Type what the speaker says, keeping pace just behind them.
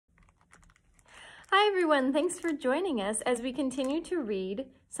Hi everyone, thanks for joining us as we continue to read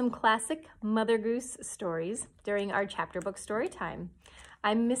some classic Mother Goose stories during our chapter book story time.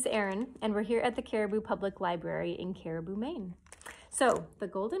 I'm Miss Erin and we're here at the Caribou Public Library in Caribou, Maine. So the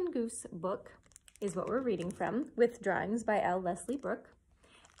Golden Goose book is what we're reading from with drawings by L. Leslie Brooke.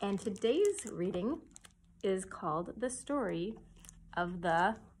 And today's reading is called The Story of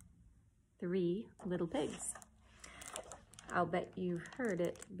the Three Little Pigs. I'll bet you've heard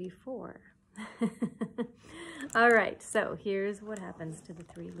it before. All right, so here's what happens to the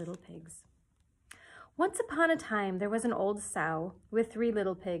three little pigs. Once upon a time, there was an old sow with three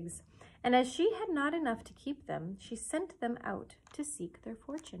little pigs, and as she had not enough to keep them, she sent them out to seek their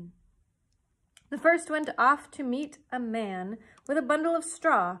fortune. The first went off to meet a man with a bundle of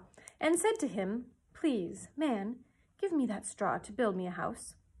straw and said to him, "Please, man, give me that straw to build me a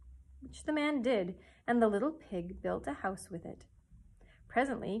house," which the man did, and the little pig built a house with it.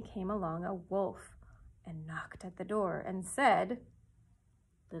 Presently came along a wolf and knocked at the door and said,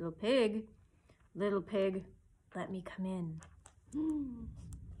 little pig, let me come in."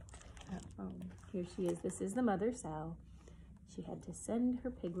 Oh, here she is. This is the mother sow. She had to send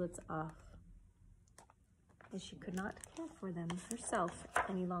her piglets off as she could not care for them herself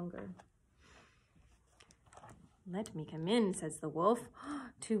any longer. "Let me come in," says the wolf,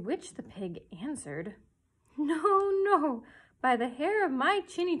 to which the pig answered, "No, no, by the hair of my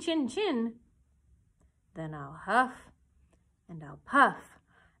chinny chin chin." "Then I'll huff and I'll puff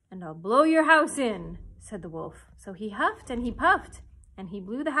and I'll blow your house in," said the wolf. So he huffed and he puffed and he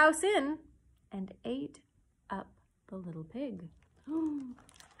blew the house in and ate up the little pig.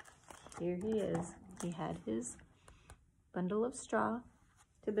 Here he is. He had his bundle of straw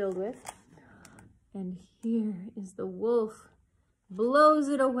to build with. And here is the wolf, blows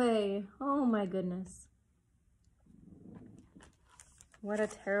it away. Oh my goodness. What a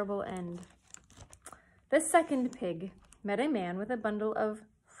terrible end. The second pig met a man with a bundle of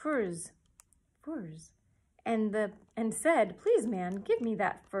furze, and said, "Please, man, give me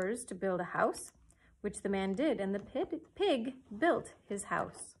that furze to build a house," which the man did, and the pig built his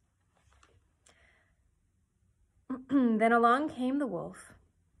house. Then along came the wolf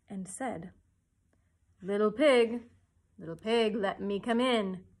and said, little pig, let me come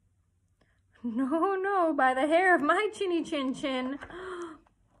in." "No, no, by the hair of my chinny chin chin."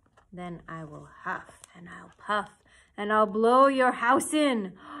 "Then I will huff and I'll puff and I'll blow your house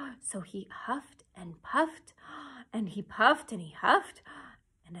in." So he huffed and puffed and he puffed and he huffed,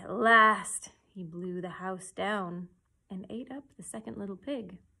 and at last he blew the house down and ate up the second little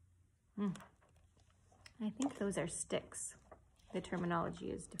pig. I think those are sticks. The terminology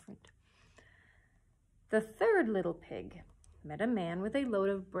is different. The third little pig met a man with a load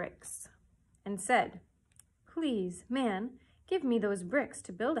of bricks and said, "Please, man, give me those bricks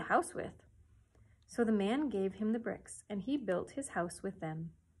to build a house with." So the man gave him the bricks, and he built his house with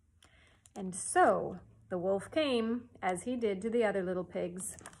them. And so the wolf came, as he did to the other little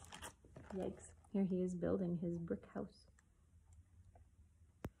pigs. Yikes, here he is building his brick house.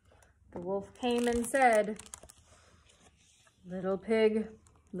 The wolf came and said, little pig,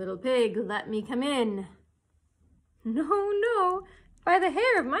 let me come in." "No, no, by the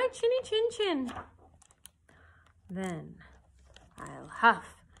hair of my chinny chin chin." "Then I'll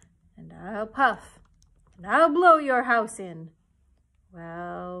huff and I'll puff and I'll blow your house in."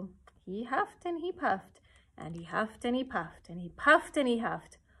 Well, he huffed and he puffed and he huffed and he puffed and he puffed and he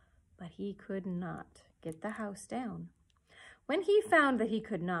huffed, but he could not get the house down. When he found that he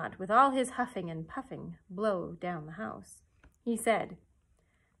could not, with all his huffing and puffing, blow down the house, he said,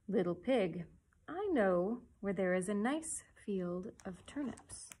 "Little pig, I know where there is a nice field of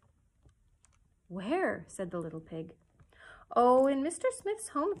turnips." "Where?" said the little pig. "Oh, in Mr. Smith's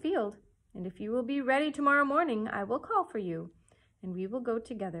home field, and if you will be ready tomorrow morning, I will call for you, and we will go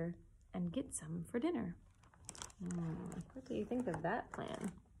together and get some for dinner." What do you think of that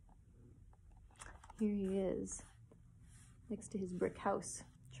plan? Here he is, next to his brick house,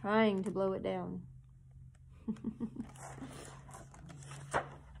 trying to blow it down.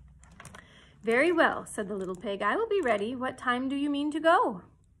 "Very well," said the little pig. "I will be ready. What time do you mean to go?"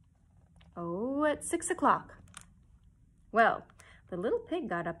 "Oh, at 6 o'clock. Well, the little pig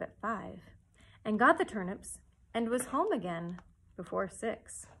got up at 5 and got the turnips and was home again before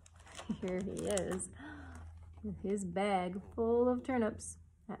 6. Here he is with his bag full of turnips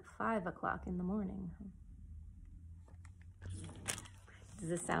at 5 o'clock in the morning. Does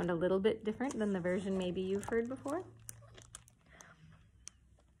this sound a little bit different than the version maybe you've heard before?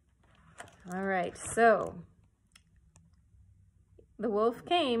 All right, so the wolf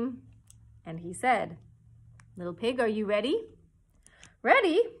came and he said, "Little pig, are you ready?"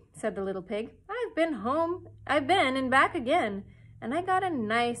 "Ready?" said the little pig. "I've I've been and back again, and I got a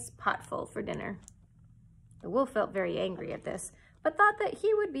nice potful for dinner." The wolf felt very angry at this, but thought that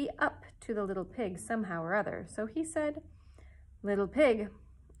he would be up to the little pig somehow or other. So he said, "Little pig,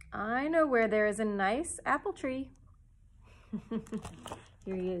 I know where there is a nice apple tree."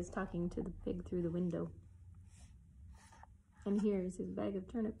 Here he is talking to the pig through the window. And here's his bag of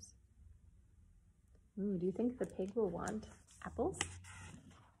turnips. Ooh, do you think the pig will want apples?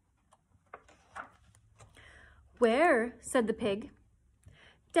 "Where?" said the pig.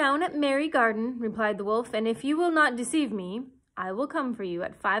 "Down at Merry Garden," replied the wolf, "and if you will not deceive me, I will come for you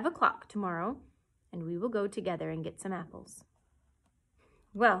at 5 o'clock tomorrow, and we will go together and get some apples."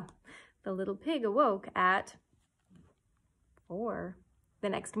 Well, the little pig awoke at 4 the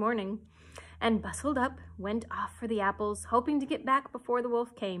next morning, and bustled up, went off for the apples, hoping to get back before the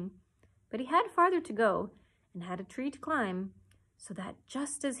wolf came. But he had farther to go, and had a tree to climb, so that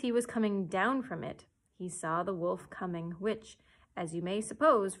just as he was coming down from it, he saw the wolf coming, which, as you may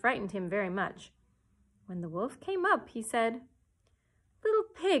suppose, frightened him very much. When the wolf came up, he said, "Little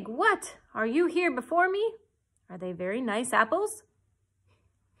pig, what? Are you here before me? Are they very nice apples?"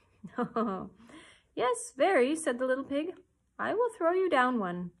 "Oh, yes, very," said the little pig. "I will throw you down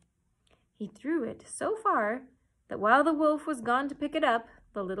one." He threw it so far that while the wolf was gone to pick it up,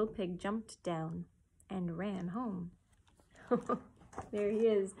 the little pig jumped down and ran home. There he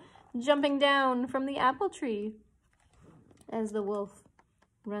is, jumping down from the apple tree as the wolf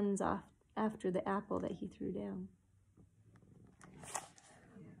runs off after the apple that he threw down.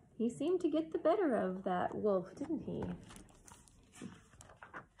 He seemed to get the better of that wolf, didn't he?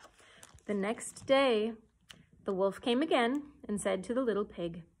 The next day, the wolf came again and said to the little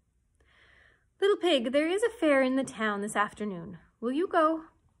pig, "Little pig, there is a fair in the town this afternoon. Will you go?"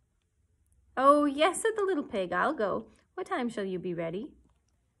 "Oh, yes," said the little pig, "I'll go. What time shall you be ready?"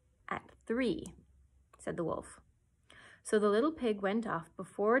 "At 3, said the wolf. So the little pig went off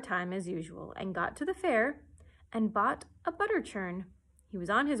before time as usual and got to the fair and bought a butter churn. He was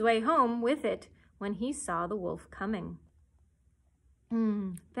on his way home with it when he saw the wolf coming.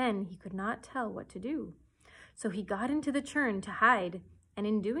 Then he could not tell what to do. So he got into the churn to hide, and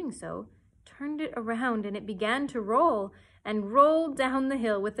in doing so, turned it around, and it began to roll and rolled down the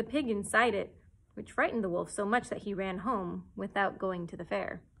hill with the pig inside it, which frightened the wolf so much that he ran home without going to the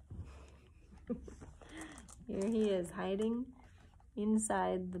fair. Here he is hiding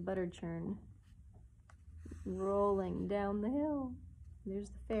inside the butter churn, rolling down the hill. There's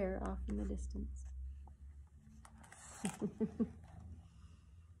the fair off in the distance.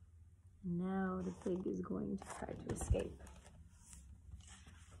 Now the pig is going to try to escape.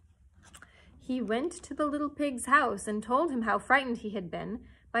 He went to the little pig's house and told him how frightened he had been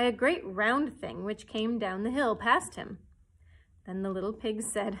by a great round thing which came down the hill past him. Then the little pig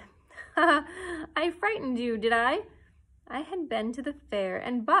said, "I frightened you, did I? I had been to the fair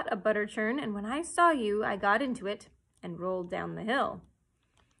and bought a butter churn, and when I saw you, I got into it and rolled down the hill."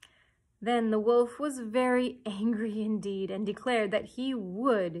 Then the wolf was very angry indeed and declared that he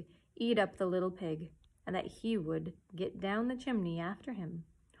would eat up the little pig and that he would get down the chimney after him.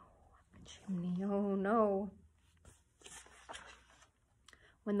 Chimney, oh no.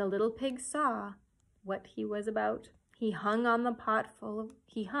 When the little pig saw what he was about, he hung the pot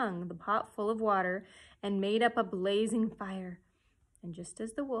full of water and made up a blazing fire. And just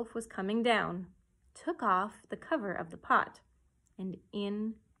as the wolf was coming down, took off the cover of the pot, and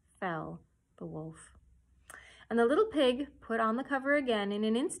in fell the wolf. And the little pig put on the cover again in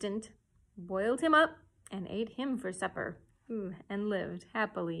an instant, boiled him up, and ate him for supper, and lived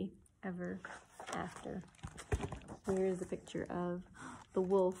happily ever after. Here's a picture of the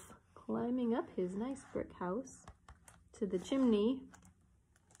wolf climbing up his nice brick house to the chimney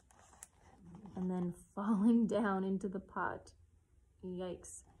and then falling down into the pot.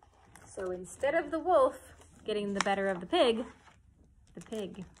 Yikes. So instead of the wolf getting the better of the pig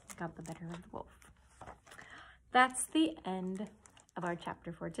got the better of the wolf. That's the end of our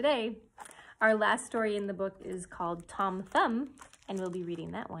chapter for today. Our last story in the book is called Tom Thumb, and we'll be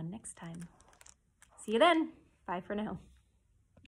reading that one next time. See you then. Bye for now.